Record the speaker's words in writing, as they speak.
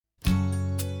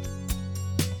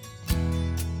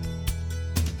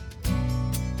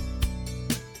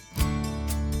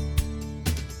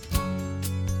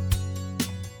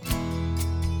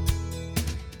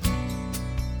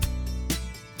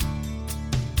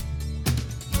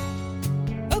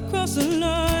across the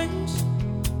lines.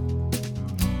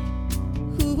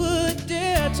 Who would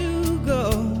dare to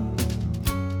go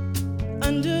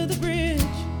under the bridge,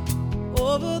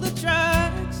 over the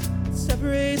tracks that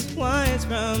separates whites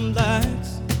from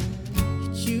blacks?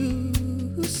 You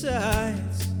choose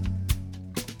sides,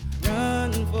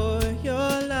 run for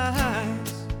your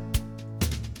lives.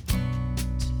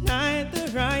 Tonight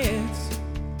the riots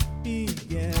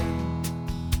begin.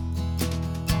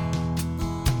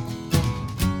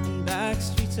 Back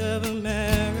streets of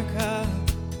America,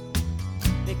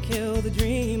 they kill the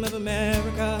dream of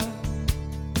America.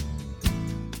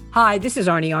 Hi, this is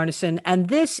Arnie Arnesen, and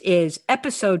this is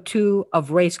episode 2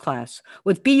 of Race Class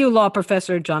with BU Law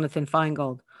Professor Jonathan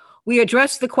Feingold. We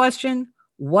address the question,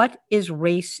 what is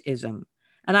racism?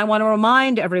 And I want to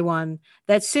remind everyone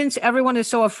that since everyone is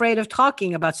so afraid of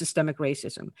talking about systemic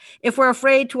racism, if we're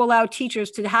afraid to allow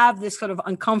teachers to have this sort of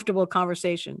uncomfortable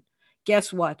conversation,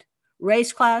 guess what?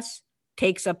 Race Class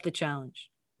takes up the challenge.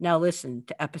 Now listen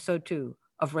to episode 2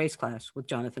 of Race Class with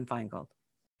Jonathan Feingold.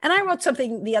 And I wrote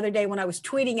something the other day when I was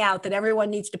tweeting out that everyone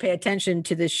needs to pay attention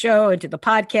to this show and to the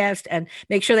podcast and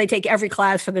make sure they take every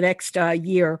class for the next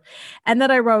year. And then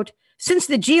I wrote, since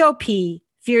the GOP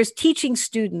fears teaching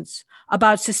students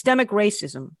about systemic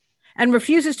racism and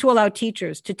refuses to allow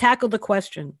teachers to tackle the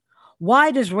question,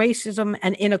 why does racism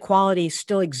and inequality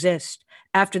still exist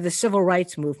after the civil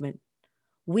rights movement?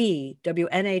 We,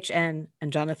 WNHN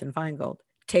and Jonathan Feingold,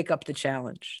 take up the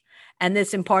challenge. And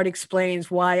this in part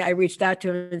explains why I reached out to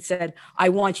him and said, I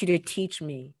want you to teach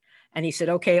me. And he said,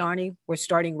 okay, Arnie, we're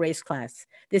starting Race Class.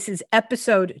 This is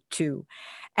episode 2.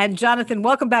 And Jonathan,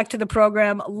 welcome back to the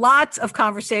program. Lots of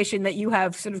conversation that you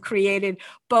have sort of created,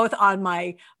 both on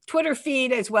my Twitter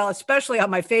feed as well, especially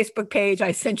on my Facebook page.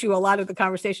 I sent you a lot of the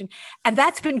conversation. And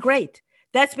that's been great.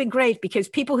 That's been great because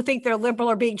people who think they're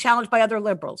liberal are being challenged by other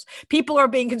liberals. People are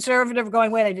being conservative going,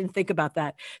 wait, I didn't think about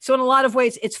that. So in a lot of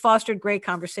ways, it's fostered great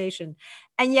conversation.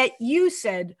 And yet you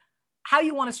said how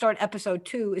you want to start episode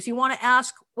 2 is you want to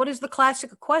ask, what is the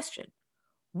classic question?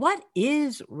 What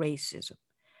is racism?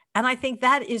 And I think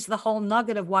that is the whole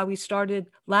nugget of why we started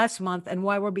last month and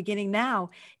why we're beginning now,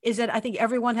 is that I think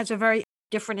everyone has a very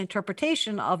different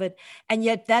interpretation of it. And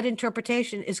yet that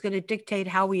interpretation is going to dictate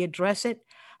how we address it,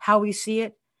 how we see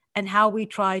it, and how we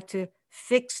try to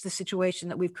fix the situation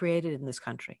that we've created in this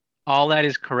country. All that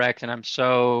is correct. And I'm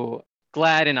so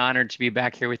glad and honored to be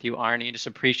back here with you, Arnie, and just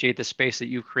appreciate the space that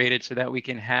you've created so that we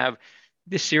can have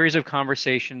this series of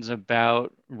conversations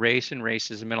about race and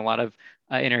racism and a lot of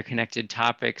interconnected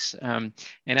topics. And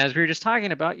as we were just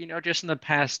talking about, just in the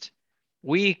past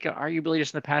week, arguably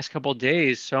just in the past couple of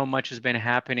days, so much has been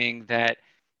happening that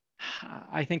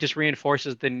I think just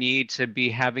reinforces the need to be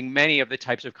having many of the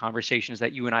types of conversations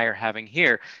that you and I are having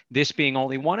here, this being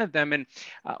only one of them. And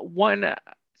one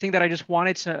thing that I just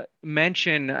wanted to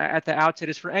mention at the outset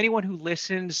is for anyone who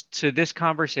listens to this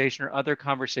conversation or other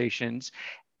conversations,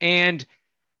 and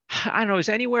I don't know, is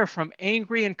anywhere from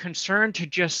angry and concerned to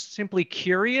just simply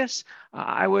curious,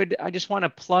 I just want to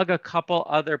plug a couple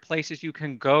other places you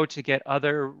can go to get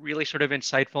other really sort of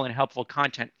insightful and helpful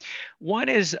content. One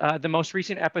is the most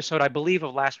recent episode, I believe,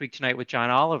 of Last Week Tonight with John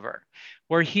Oliver,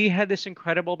 where he had this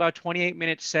incredible about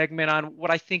 28-minute segment on what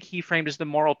I think he framed as the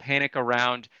moral panic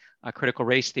around critical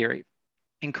race theory.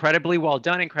 Incredibly well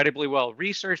done, incredibly well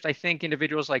researched. I think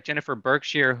individuals like Jennifer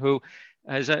Berkshire, who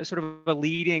is a sort of a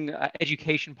leading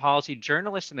education policy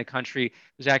journalist in the country,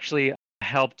 has actually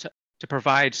helped to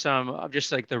provide some of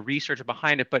just like the research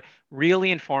behind it, but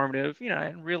really informative,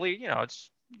 and really,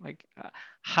 it's like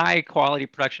high quality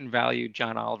production value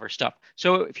John Oliver stuff.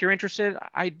 So if you're interested,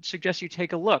 I suggest you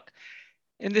take a look.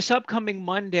 In this upcoming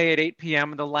Monday at 8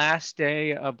 p.m., the last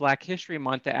day of Black History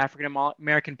Month, the African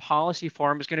American Policy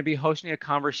Forum is going to be hosting a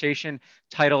conversation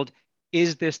titled,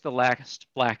 Is This the Last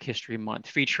Black History Month?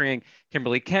 Featuring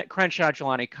Kimberly Crenshaw,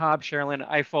 Jelani Cobb, Sherilyn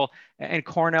Ifill, and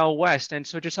Cornel West. And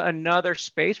so just another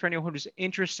space for anyone who's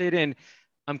interested in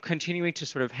continuing to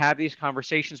sort of have these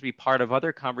conversations, be part of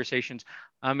other conversations.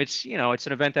 It's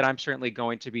an event that I'm certainly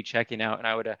going to be checking out, and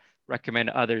I would recommend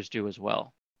others do as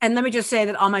well. And let me just say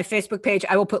that on my Facebook page,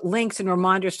 I will put links and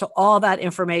reminders to all that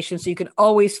information. So you can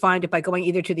always find it by going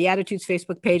either to the Attitudes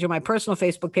Facebook page or my personal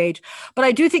Facebook page. But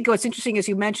I do think what's interesting, as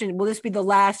you mentioned, will this be the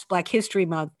last Black History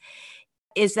Month,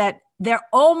 is that they're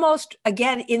almost,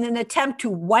 again, in an attempt to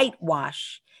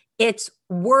whitewash, it's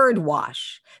word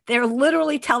wash. They're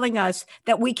literally telling us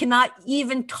that we cannot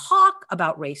even talk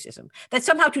about racism, that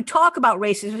somehow to talk about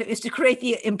racism is to create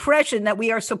the impression that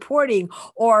we are supporting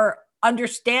or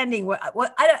understanding what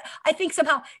I think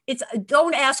somehow it's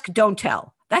don't ask, don't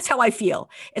tell. That's how I feel.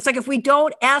 It's like if we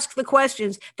don't ask the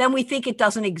questions, then we think it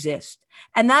doesn't exist.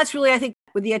 And that's really, I think,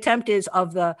 what the attempt is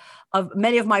of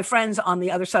many of my friends on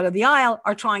the other side of the aisle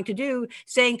are trying to do,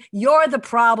 saying you're the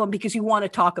problem because you want to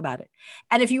talk about it.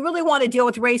 And if you really want to deal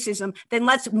with racism, then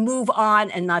let's move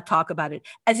on and not talk about it,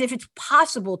 as if it's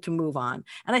possible to move on.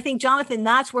 And I think, Jonathan,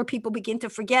 that's where people begin to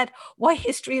forget why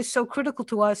history is so critical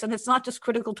to us. And it's not just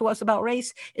critical to us about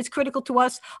race, it's critical to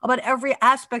us about every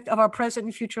aspect of our present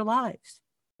and future lives.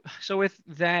 So with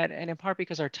that, and in part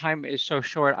because our time is so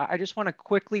short, I just want to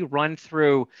quickly run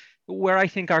through where I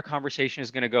think our conversation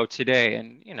is going to go today.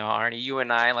 And, Arnie, you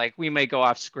and I, like, we may go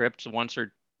off script once,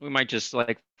 or we might just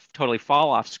like totally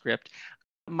fall off script.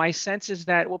 My sense is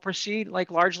that we'll proceed like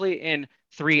largely in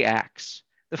 3 acts.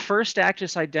 The first act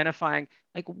is identifying,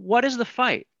 like, what is the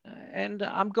fight? And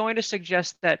I'm going to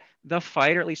suggest that the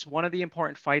fight, or at least one of the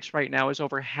important fights right now, is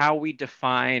over how we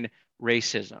define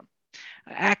racism.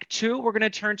 Act 2, we're going to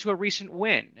turn to a recent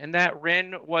win. And that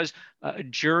win was a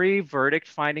jury verdict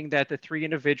finding that the 3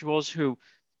 individuals who,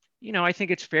 I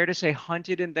think it's fair to say,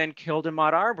 hunted and then killed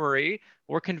Ahmaud Arbery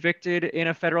were convicted in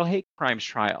a federal hate crimes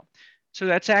trial. So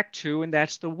that's Act 2, and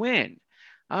that's the win.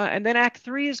 And then Act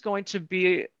 3 is going to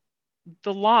be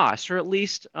the loss, or at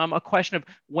least a question of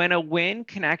when a win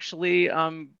can actually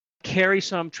carry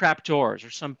some trapdoors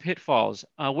or some pitfalls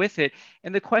with it.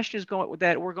 And the question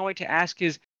that we're going to ask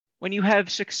is, when you have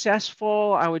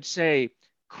successful, I would say,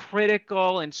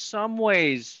 critical, in some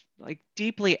ways, like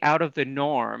deeply out of the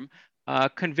norm,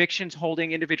 convictions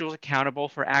holding individuals accountable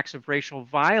for acts of racial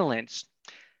violence,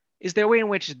 is there a way in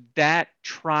which that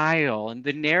trial and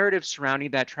the narrative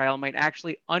surrounding that trial might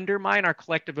actually undermine our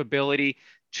collective ability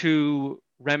to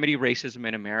remedy racism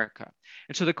in America?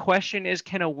 And so the question is,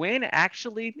 can a win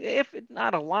actually, if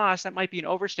not a loss, that might be an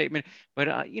overstatement, but,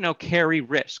 carry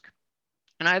risk?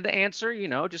 And I have the answer,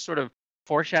 just sort of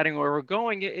foreshadowing where we're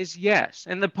going, is yes.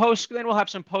 And then we'll have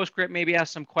some postscript, maybe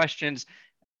ask some questions,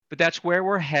 but that's where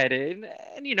we're headed.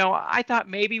 And, I thought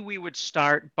maybe we would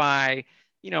start by,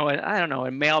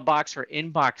 a mailbox or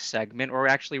inbox segment, or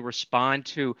actually respond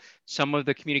to some of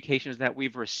the communications that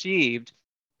we've received.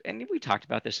 And we talked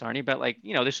about this, Arnie, but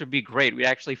this would be great. We'd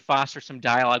actually foster some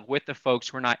dialogue with the folks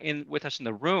who are not with us in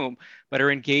the room, but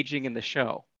are engaging in the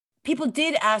show. People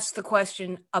did ask the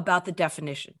question about the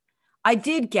definition. I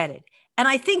did get it. And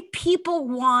I think people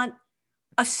want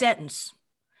a sentence.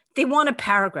 They want a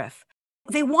paragraph.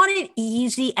 They want it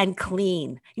easy and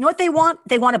clean. You know what they want?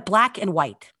 They want it black and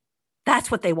white. That's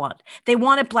what they want. They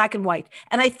want it black and white.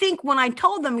 And I think when I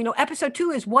told them, episode 2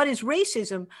 is what is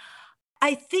racism,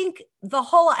 I think the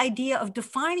whole idea of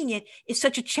defining it is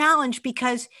such a challenge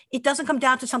because it doesn't come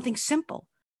down to something simple.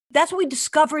 That's what we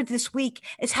discovered this week,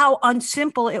 is how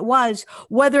unsimple it was,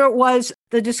 whether it was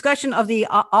the discussion of the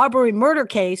Arbery murder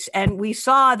case. And we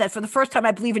saw that for the first time,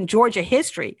 I believe, in Georgia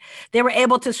history, they were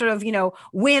able to sort of,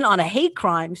 win on a hate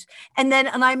crimes. And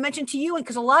I mentioned to you, and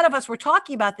because a lot of us were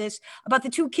talking about this, about the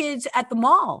 2 kids at the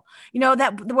mall,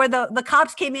 that where the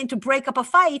cops came in to break up a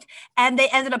fight, and they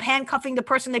ended up handcuffing the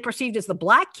person they perceived as the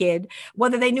black kid,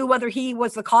 whether they knew whether he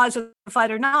was the cause of the fight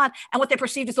or not. And what they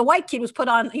perceived as the white kid was put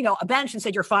on, a bench and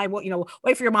said, "You're fine. Well,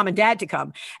 wait for your mom and dad to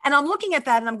come." And I'm looking at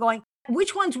that and I'm going,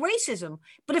 which one's racism?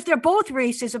 But if they're both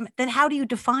racism, then how do you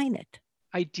define it?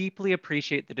 I deeply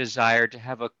appreciate the desire to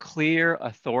have a clear,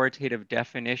 authoritative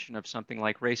definition of something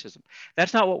like racism.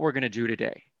 That's not what we're going to do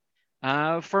today,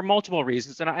 for multiple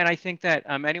reasons. And I think that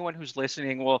anyone who's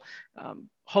listening will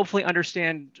hopefully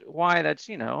understand why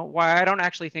why I don't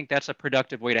actually think that's a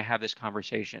productive way to have this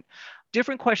conversation.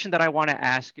 Different question that I want to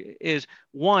ask is,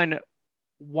 one,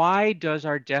 why does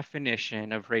our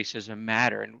definition of racism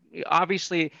matter? And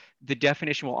obviously, the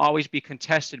definition will always be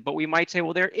contested, but we might say,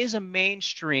 well, there is a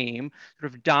mainstream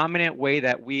sort of dominant way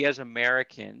that we as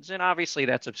Americans, and obviously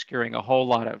that's obscuring a whole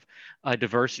lot of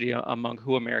diversity among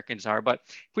who Americans are. But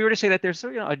if we were to say that there's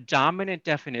a dominant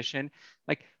definition,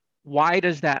 like, why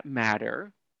does that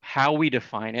matter? How we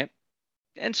define it?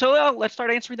 And so let's start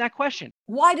answering that question.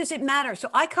 Why does it matter? So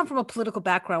I come from a political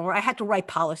background where I had to write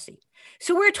policy.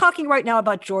 So we're talking right now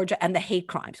about Georgia and the hate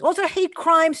crimes. Also, hate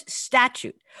crimes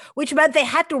statute, which meant they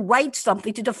had to write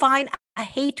something to define a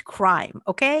hate crime,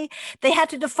 okay? They had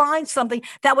to define something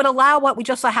that would allow what we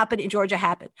just saw happen in Georgia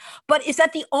happen. But is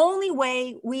that the only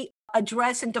way we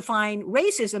address and define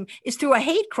racism is through a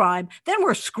hate crime? Then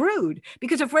we're screwed.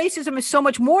 Because if racism is so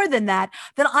much more than that,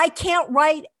 then I can't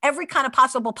write every kind of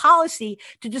possible policy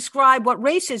to describe what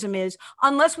racism is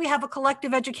unless we have a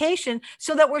collective education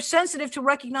so that we're sensitive to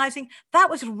recognizing that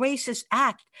was a racist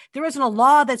act. There isn't a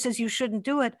law that says you shouldn't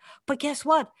do it. But guess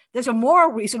what? There's a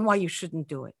moral reason why you shouldn't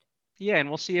do it. Yeah, and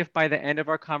we'll see if by the end of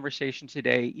our conversation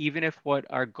today, even if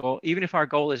our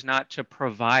goal is not to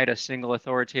provide a single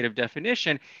authoritative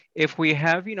definition, if we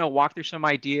have, walk through some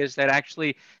ideas that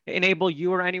actually enable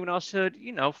you or anyone else to,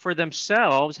 for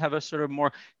themselves have a sort of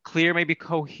more clear, maybe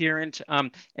coherent,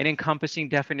 and encompassing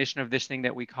definition of this thing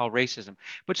that we call racism.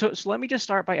 But so let me just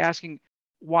start by asking,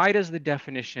 why does the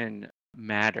definition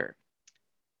matter?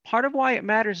 Part of why it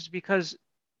matters is because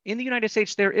in the United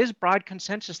States, there is broad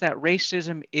consensus that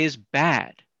racism is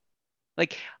bad,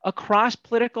 like across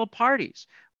political parties.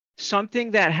 Something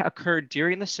that occurred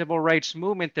during the civil rights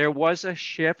movement, there was a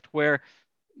shift where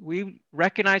we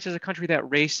recognize as a country that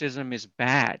racism is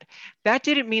bad. That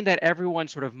didn't mean that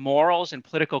everyone's sort of morals and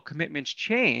political commitments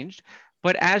changed,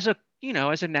 but as a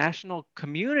national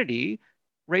community,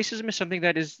 racism is something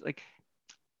that is like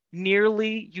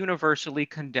nearly universally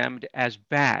condemned as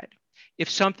bad. If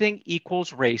something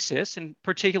equals racist, and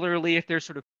particularly if there's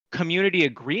sort of community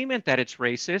agreement that it's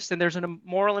racist, then there's a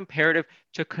moral imperative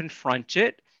to confront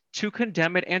it, to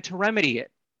condemn it, and to remedy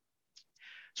it.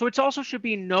 So it also should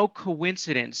be no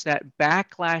coincidence that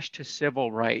backlash to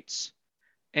civil rights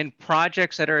and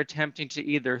projects that are attempting to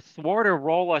either thwart or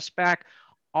roll us back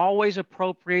always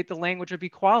appropriate the language of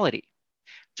equality.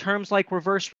 Terms like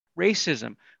reverse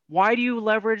racism. Why do you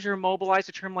leverage or mobilize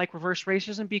a term like reverse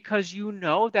racism? Because you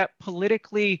know that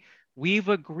politically we've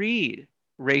agreed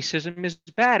racism is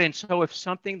bad. And so if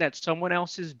something that someone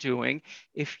else is doing,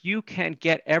 if you can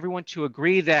get everyone to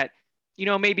agree that,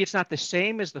 maybe it's not the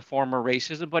same as the former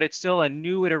racism, but it's still a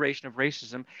new iteration of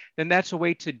racism, then that's a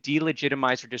way to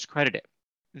delegitimize or discredit it.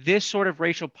 This sort of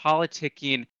racial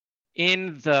politicking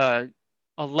in the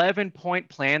 11-point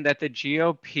plan that the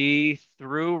GOP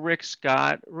through Rick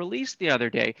Scott released the other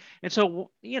day. And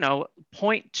so,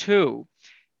 point 2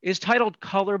 is titled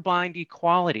Colorblind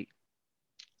Equality.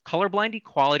 Colorblind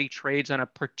equality trades on a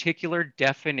particular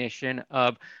definition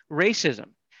of racism.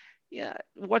 Yeah,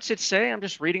 what's it say? I'm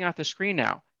just reading off the screen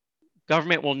now.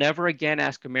 Government will never again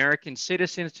ask American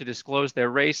citizens to disclose their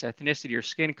race, ethnicity, or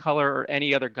skin color, or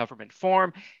any other government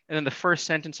form. And then the first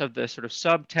sentence of the sort of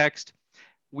subtext,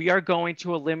 we are going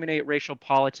to eliminate racial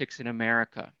politics in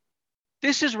America.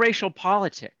 This is racial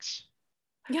politics.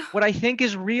 Yeah. What I think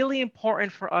is really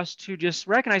important for us to just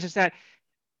recognize is that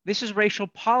this is racial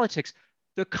politics.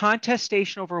 The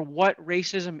contestation over what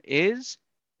racism is,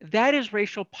 that is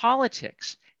racial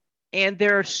politics. And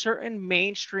there are certain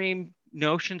mainstream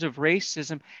notions of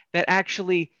racism that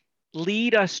actually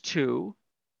lead us to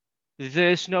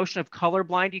this notion of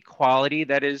colorblind equality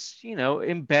that is,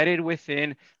 embedded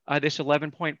within this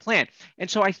 11-point plan. And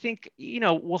so I think,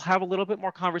 we'll have a little bit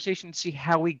more conversation and see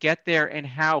how we get there and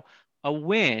how a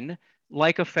win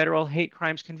like a federal hate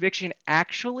crimes conviction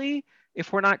actually,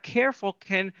 if we're not careful,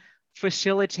 can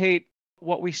facilitate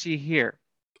what we see here.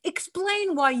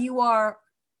 Explain why you are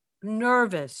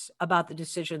nervous about the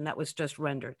decision that was just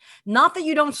rendered. Not that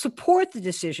you don't support the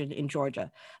decision in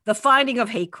Georgia, the finding of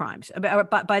hate crimes by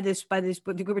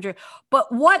the group of jury,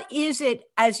 but what is it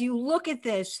as you look at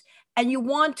this and you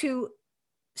want to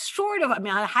sort of,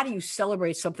 how do you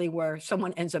celebrate something where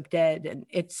someone ends up dead and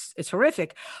it's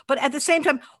horrific, but at the same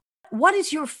time, what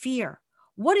is your fear?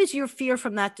 What is your fear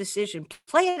from that decision?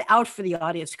 Play it out for the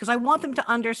audience because I want them to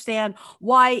understand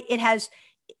why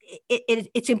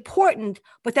it's important,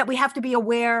 but that we have to be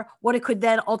aware what it could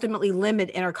then ultimately limit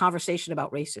in our conversation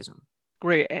about racism.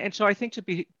 Great. And so I think to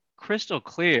be crystal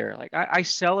clear, like I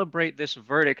celebrate this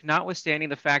verdict, notwithstanding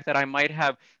the fact that I might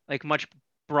have like much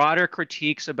broader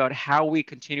critiques about how we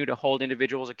continue to hold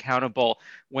individuals accountable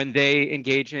when they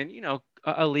engage in,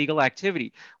 illegal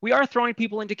activity. We are throwing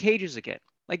people into cages again.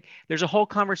 Like there's a whole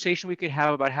conversation we could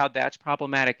have about how that's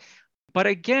problematic. But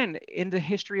again, in the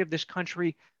history of this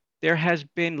country, there has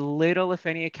been little, if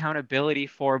any, accountability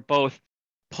for both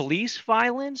police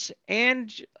violence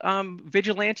and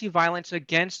vigilante violence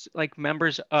against like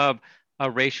members of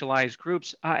racialized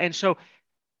groups. And so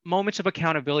moments of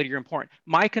accountability are important.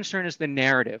 My concern is the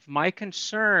narrative. My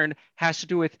concern has to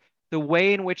do with the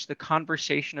way in which the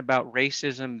conversation about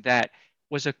racism that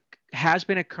has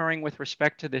been occurring with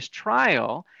respect to this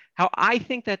trial, how I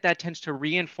think that tends to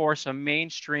reinforce a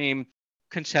mainstream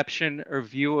conception or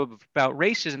view about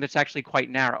racism that's actually quite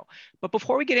narrow. But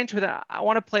before we get into that, I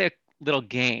want to play a little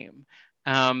game.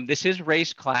 This is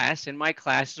race class. In my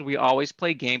classes, we always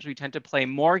play games. We tend to play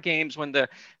more games when the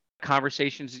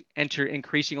conversations enter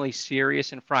increasingly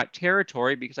serious and fraught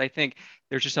territory because I think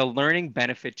there's just a learning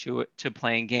benefit to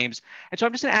playing games. And so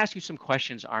I'm just going to ask you some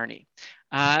questions, Arnie.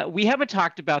 We haven't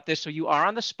talked about this, so you are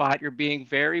on the spot. You're being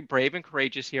very brave and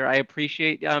courageous here. I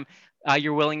appreciate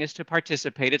your willingness to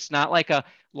participate. It's not like a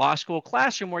law school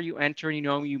classroom where you enter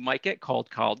and you might get cold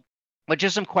called. But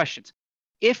just some questions.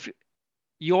 If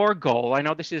your goal, I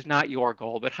know this is not your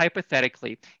goal, but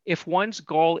hypothetically, if one's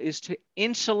goal is to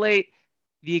insulate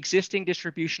the existing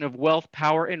distribution of wealth,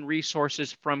 power, and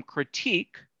resources from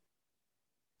critique,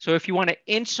 so if you want to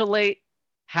insulate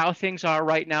how things are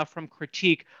right now from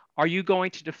critique, are you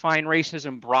going to define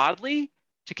racism broadly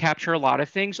to capture a lot of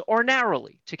things or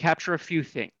narrowly to capture a few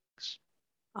things?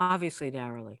 Obviously,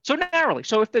 narrowly. So narrowly.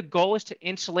 So if the goal is to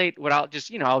insulate what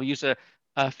I'll use a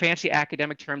fancy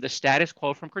academic term, the status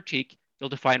quo from critique, you'll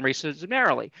define racism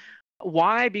narrowly.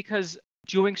 Why? Because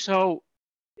doing so,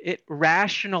 it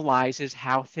rationalizes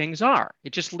how things are.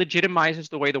 It just legitimizes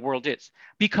the way the world is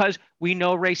because we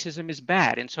know racism is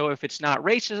bad. And so if it's not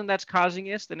racism that's causing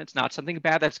this, then it's not something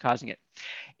bad that's causing it.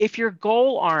 If your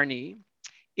goal, Arnie,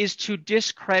 is to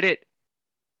discredit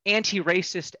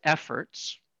anti-racist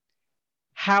efforts,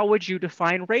 how would you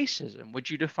define racism? Would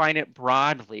you define it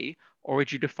broadly or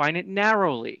would you define it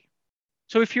narrowly?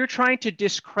 So if you're trying to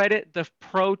discredit the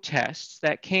protests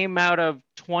that came out of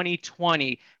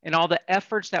 2020 and all the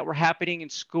efforts that were happening in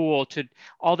school, to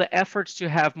all the efforts to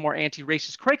have more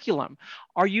anti-racist curriculum,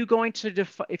 are you going to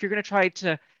if you're going to try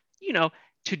to,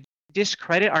 to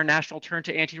discredit our national turn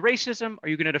to anti-racism, are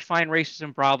you going to define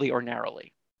racism broadly or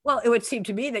narrowly? Well, it would seem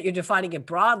to me that you're defining it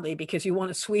broadly because you want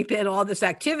to sweep in all this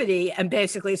activity and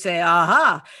basically say,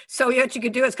 aha. So what you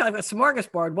could do is kind of a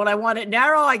smorgasbord. When I want it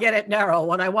narrow, I get it narrow.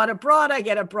 When I want it broad, I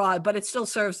get it broad, but it still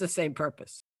serves the same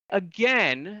purpose.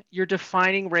 Again, you're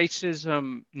defining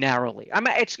racism narrowly.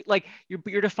 It's like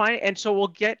you're defining, and so we'll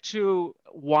get to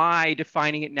why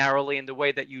defining it narrowly in the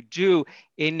way that you do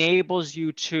enables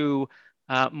you to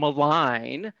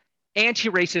malign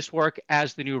anti-racist work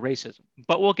as the new racism.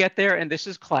 But we'll get there, and this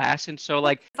is class. And so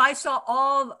if I saw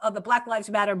all of the Black Lives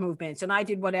Matter movements and I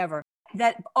did whatever,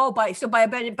 by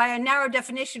a narrow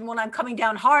definition, when I'm coming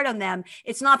down hard on them,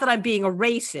 it's not that I'm being a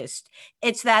racist.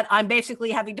 It's that I'm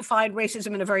basically having defined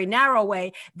racism in a very narrow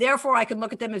way. Therefore, I can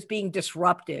look at them as being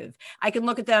disruptive. I can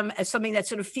look at them as something that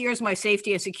sort of fears my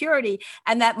safety and security,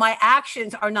 and that my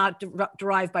actions are not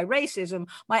derived by racism.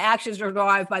 My actions are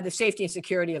derived by the safety and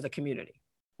security of the community.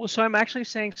 Well, so I'm actually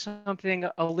saying something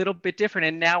a little bit different,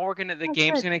 and now the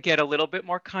game's going to get a little bit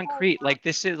more concrete.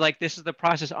 This is the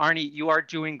process. Arnie, you are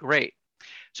doing great.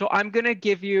 So I'm going to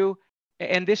give you,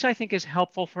 and this I think is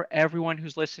helpful for everyone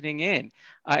who's listening in,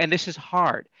 and this is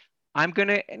hard. And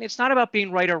it's not about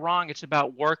being right or wrong. It's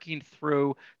about working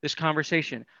through this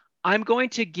conversation. I'm going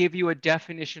to give you a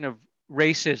definition of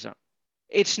racism.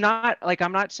 It's not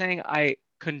I'm not saying I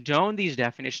condone these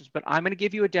definitions, but I'm going to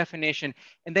give you a definition.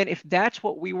 And then if that's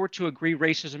what we were to agree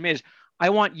racism is,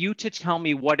 I want you to tell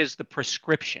me what is the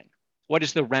prescription, what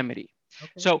is the remedy.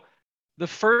 Okay. So the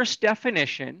first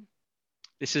definition,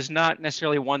 this is not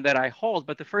necessarily one that I hold,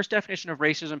 but the first definition of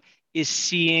racism is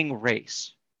seeing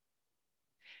race.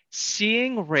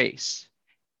 Seeing race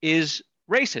is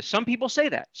racist. Some people say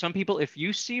that. Some people, if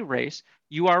you see race,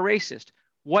 you are racist.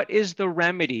 What is the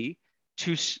remedy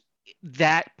to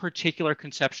that particular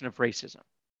conception of racism?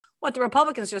 What the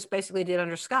Republicans just basically did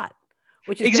under Scott,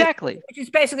 which is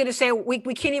basically to say we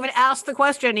can't even ask the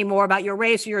question anymore about your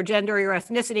race or your gender or your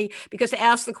ethnicity, because to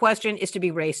ask the question is to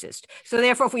be racist. So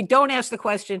therefore, if we don't ask the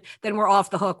question, then we're off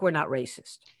the hook. We're not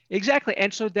racist. Exactly.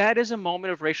 And so that is a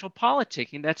moment of racial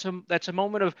politicking. That's a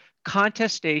moment of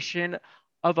contestation,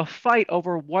 of a fight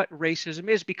over what racism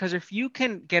is. Because if you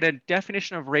can get a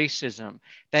definition of racism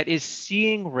that is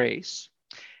seeing race,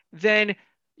 then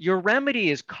your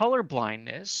remedy is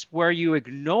colorblindness, where you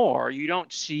ignore, you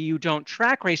don't see, you don't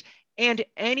track race. And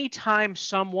anytime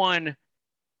someone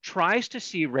tries to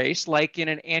see race, like in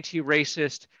an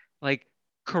anti-racist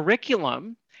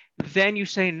curriculum, then you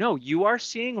say, no, you are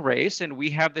seeing race, and we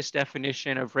have this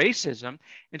definition of racism,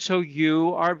 and so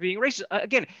you are being racist.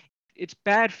 Again, it's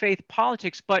bad faith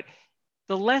politics, but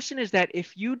the lesson is that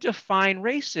if you define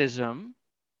racism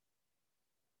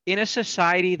in a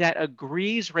society that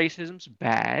agrees racism's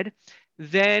bad,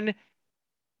 then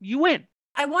you win.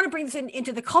 I want to bring this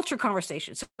into the culture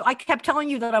conversation. So I kept telling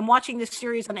you that I'm watching this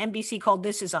series on NBC called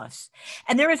This Is Us.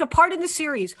 And there is a part in the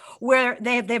series where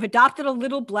they've adopted a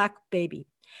little black baby.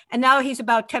 And now he's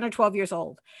about 10 or 12 years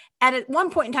old. And at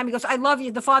one point in time, he goes, I love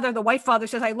you. The white father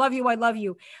says, I love you. I love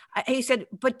you. He said,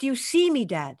 but do you see me,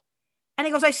 Dad? And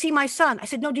he goes, I see my son. I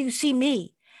said, no, do you see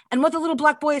me? And what the little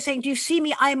black boy is saying, do you see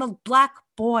me? I am a black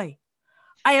boy.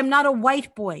 I am not a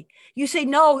white boy. You say,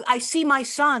 no, I see my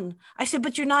son. I said,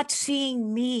 but you're not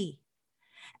seeing me.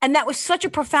 And that was such a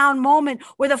profound moment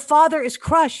where the father is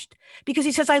crushed because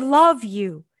he says, I love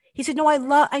you. He said, no,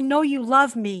 I know you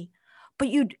love me, but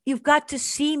you've got to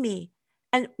see me.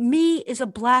 And me is a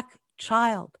black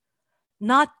child,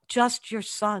 not just your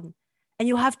son. And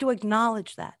you have to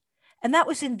acknowledge that. And that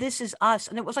was in This Is Us.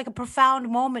 And it was like a profound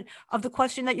moment of the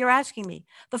question that you're asking me.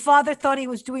 The father thought he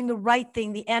was doing the right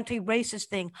thing, the anti-racist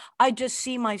thing. I just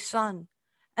see my son.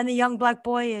 And the young black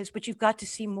boy is, but you've got to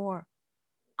see more.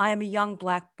 I am a young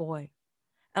black boy.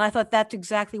 And I thought that's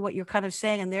exactly what you're kind of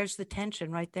saying. And there's the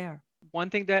tension right there. One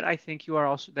thing that I think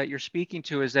you're speaking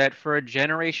to is that for a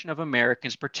generation of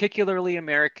Americans, particularly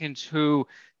Americans who,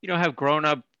 have grown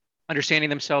up understanding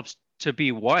themselves to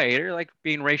be white or like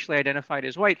being racially identified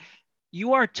as white,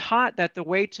 you are taught that the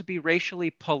way to be racially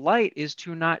polite is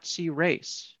to not see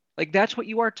race. Like that's what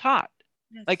you are taught.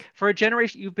 Yes. Like for a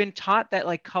generation, you've been taught that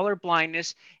like color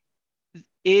blindness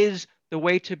is the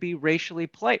way to be racially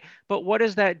polite. But what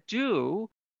does that do?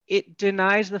 It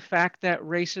denies the fact that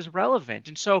race is relevant.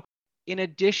 And so in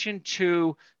addition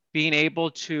to being able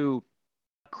to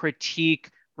critique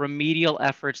remedial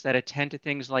efforts that attend to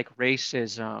things like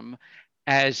racism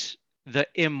as the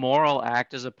immoral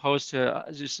act, as opposed to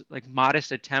just like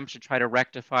modest attempts to try to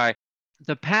rectify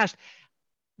the past,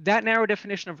 that narrow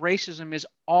definition of racism is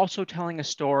also telling a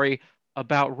story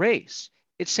about race.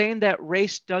 It's saying that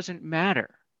race doesn't matter.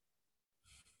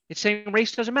 It's saying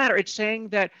race doesn't matter. It's saying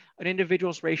that an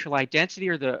individual's racial identity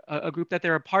or a group that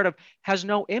they're a part of has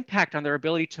no impact on their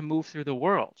ability to move through the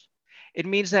world. It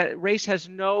means that race has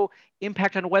no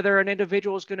impact on whether an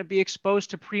individual is going to be exposed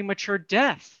to premature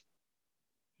death,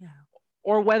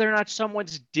 or whether or not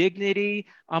someone's dignity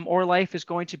or life is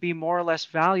going to be more or less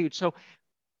valued. So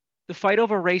the fight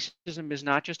over racism is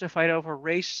not just a fight over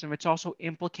racism, it's also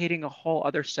implicating a whole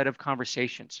other set of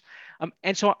conversations.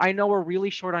 And so I know we're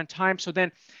really short on time. So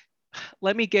then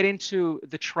let me get into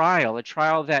the trial, a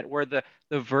trial that where the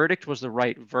verdict was the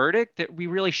right verdict, that we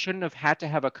really shouldn't have had to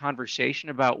have a conversation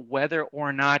about whether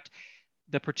or not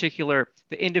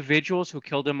the individuals who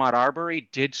killed Ahmaud Arbery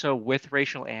did so with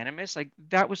racial animus. Like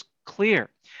that was clear.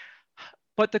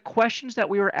 But the questions that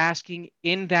we were asking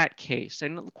in that case,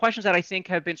 and questions that I think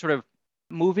have been sort of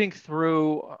moving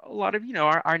through a lot of,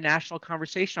 our national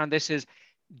conversation on this is,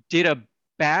 did a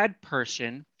bad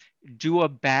person do a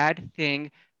bad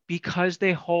thing because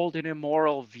they hold an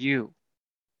immoral view?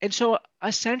 And so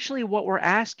essentially what we're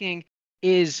asking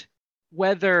is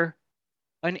whether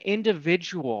an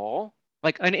individual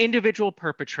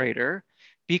perpetrator,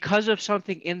 because of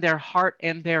something in their heart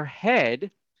and their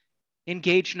head,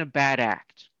 engaged in a bad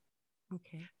act.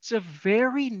 Okay. It's a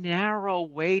very narrow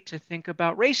way to think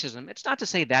about racism. It's not to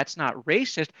say that's not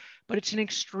racist, but it's an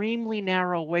extremely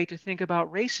narrow way to think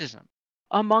about racism.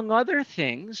 Among other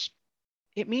things,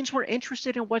 it means we're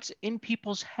interested in what's in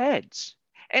people's heads.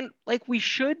 And like we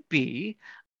should be,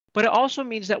 but it also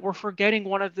means that we're forgetting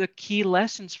one of the key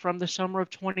lessons from the summer of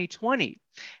 2020,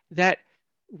 that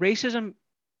racism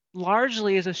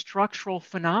largely is a structural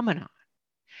phenomenon.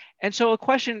 And so a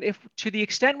question, if to the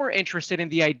extent we're interested in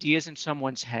the ideas in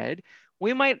someone's head,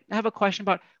 we might have a question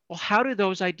about, well, how do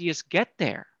those ideas get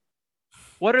there?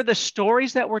 What are the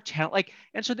stories that we're telling?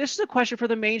 And so this is a question for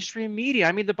the mainstream media.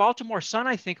 I mean, the Baltimore Sun,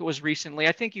 I think it was recently,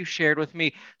 I think you shared with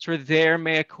me sort of their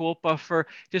mea culpa for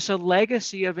just a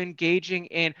legacy of engaging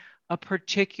in a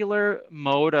particular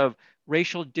mode of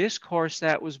racial discourse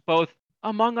that was both,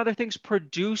 among other things,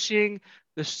 producing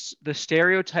the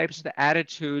stereotypes, the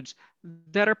attitudes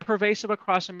that are pervasive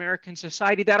across American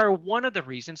society, that are one of the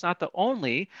reasons, not the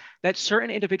only, that certain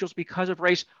individuals, because of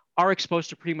race, are exposed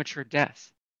to premature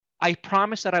death. I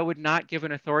promised that I would not give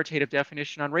an authoritative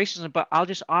definition on racism, but I'll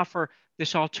just offer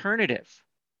this alternative.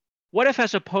 What if,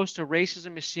 as opposed to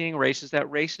racism is seeing race, is that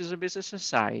racism is a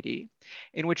society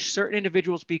in which certain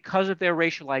individuals, because of their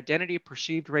racial identity,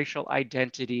 perceived racial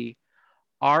identity,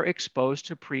 are exposed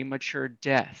to premature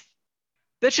death?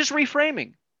 That's just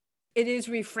reframing. It is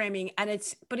reframing, and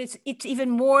it's even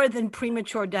more than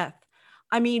premature death.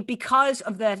 I mean, because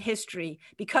of that history,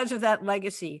 because of that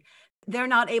legacy, they're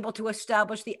not able to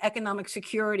establish the economic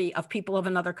security of people of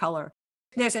another color.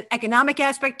 There's an economic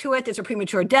aspect to it. There's a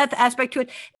premature death aspect to it.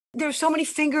 There's so many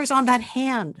fingers on that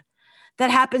hand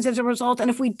that happens as a result. And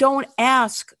if we don't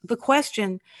ask the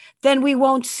question, then we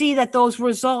won't see that those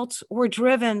results were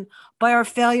driven by our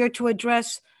failure to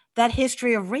address that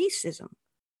history of racism.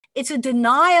 It's a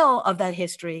denial of that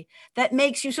history that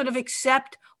makes you sort of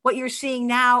accept what you're seeing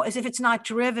now as if it's not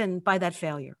driven by that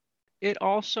failure. It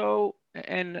also,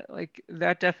 and like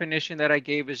that definition that I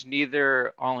gave is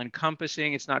neither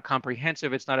all-encompassing, it's not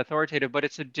comprehensive, it's not authoritative, but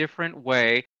it's a different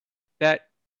way that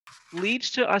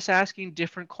leads to us asking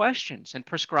different questions and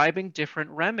prescribing different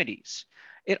remedies.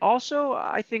 It also,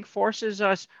 I think, forces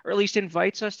us, or at least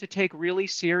invites us to take really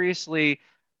seriously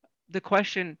the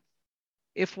question,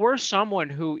 if we're someone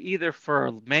who either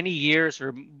for many years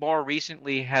or more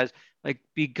recently has like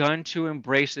begun to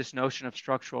embrace this notion of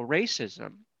structural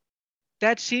racism,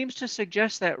 that seems to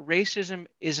suggest that racism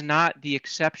is not the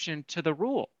exception to the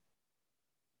rule,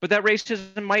 but that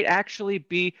racism might actually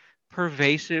be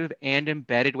pervasive and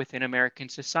embedded within American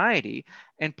society.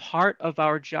 And part of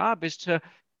our job is to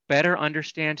better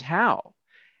understand how.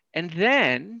 And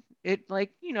then it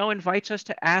invites us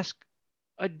to ask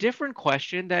a different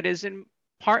question that is in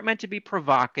part meant to be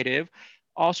provocative,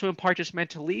 also in part just meant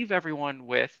to leave everyone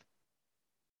with,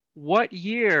 what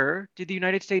year did the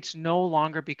United States no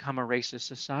longer become a racist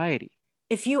society?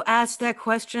 If you asked that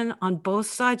question on both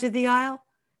sides of the aisle,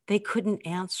 they couldn't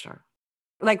answer.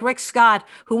 Like Rick Scott,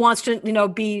 who wants to,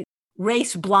 be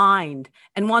race blind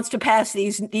and wants to pass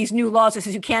these new laws that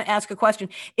says you can't ask a question.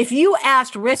 If you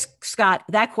asked Rick Scott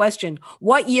that question,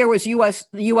 what year was the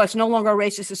U.S. no longer a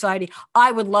racist society?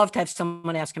 I would love to have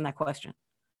someone ask him that question,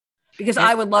 because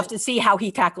I would love to see how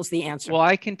he tackles the answer. Well,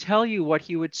 I can tell you what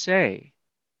he would say.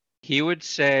 He would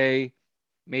say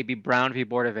maybe Brown v.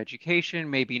 Board of Education,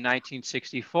 maybe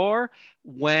 1964,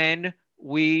 when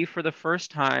we, for the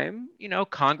first time,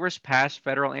 Congress passed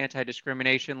federal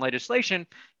anti-discrimination legislation,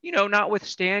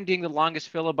 notwithstanding the longest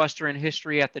filibuster in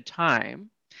history at the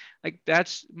time. Like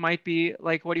that's might be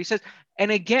like what he says. And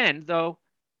again, though,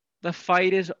 the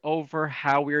fight is over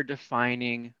how we're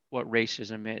defining what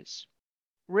racism is.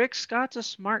 Rick Scott's a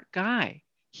smart guy.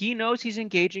 He knows he's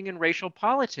engaging in racial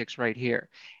politics right here.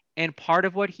 And part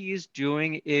of what he is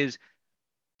doing is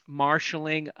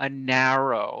marshaling a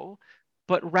narrow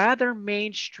but rather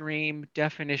mainstream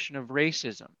definition of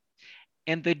racism.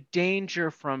 And the danger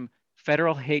from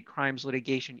federal hate crimes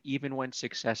litigation, even when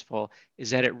successful,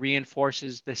 is that it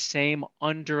reinforces the same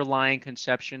underlying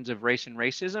conceptions of race and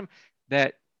racism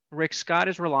that Rick Scott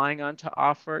is relying on to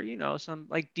offer, some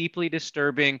like deeply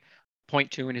disturbing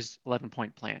point 2 in his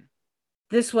 11-point plan.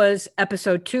 This was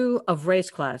episode 2 of Race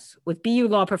Class with BU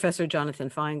Law Professor Jonathan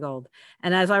Feingold.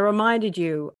 And as I reminded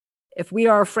you, if we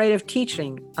are afraid of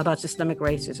teaching about systemic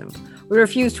racism, we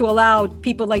refuse to allow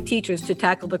people like teachers to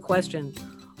tackle the question,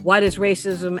 why does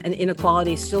racism and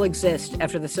inequality still exist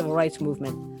after the civil rights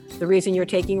movement? The reason you're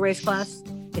taking Race Class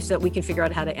is so that we can figure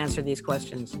out how to answer these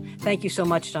questions. Thank you so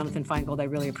much, Jonathan Feingold. I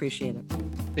really appreciate it.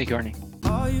 Thank you, Arnie.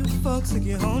 All you folks that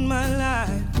you own my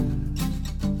life,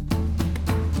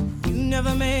 you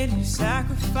never made any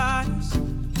sacrifice.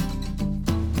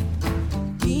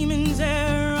 Demons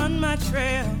there on my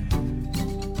trail,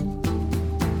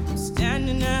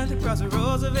 standing at the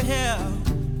crossroads of hell.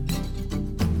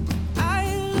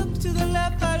 I look to the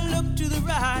left, I look to the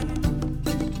right,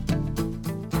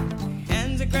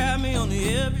 hands that grab me on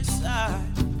the every side.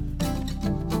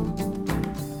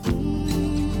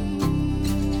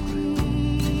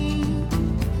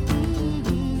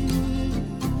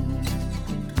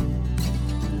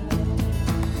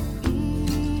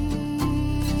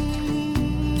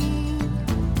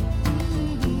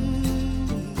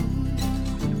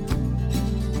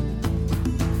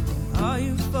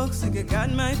 Think I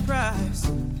got my price,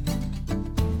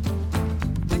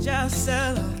 which I'll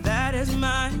sell, that is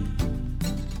mine.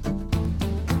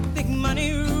 Think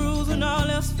money rules when all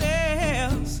else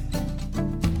fails.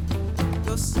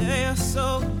 Go sell your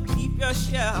soul, keep your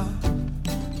shell.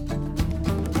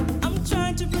 I'm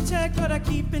trying to protect what I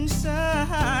keep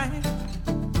inside,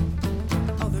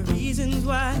 all the reasons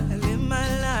why I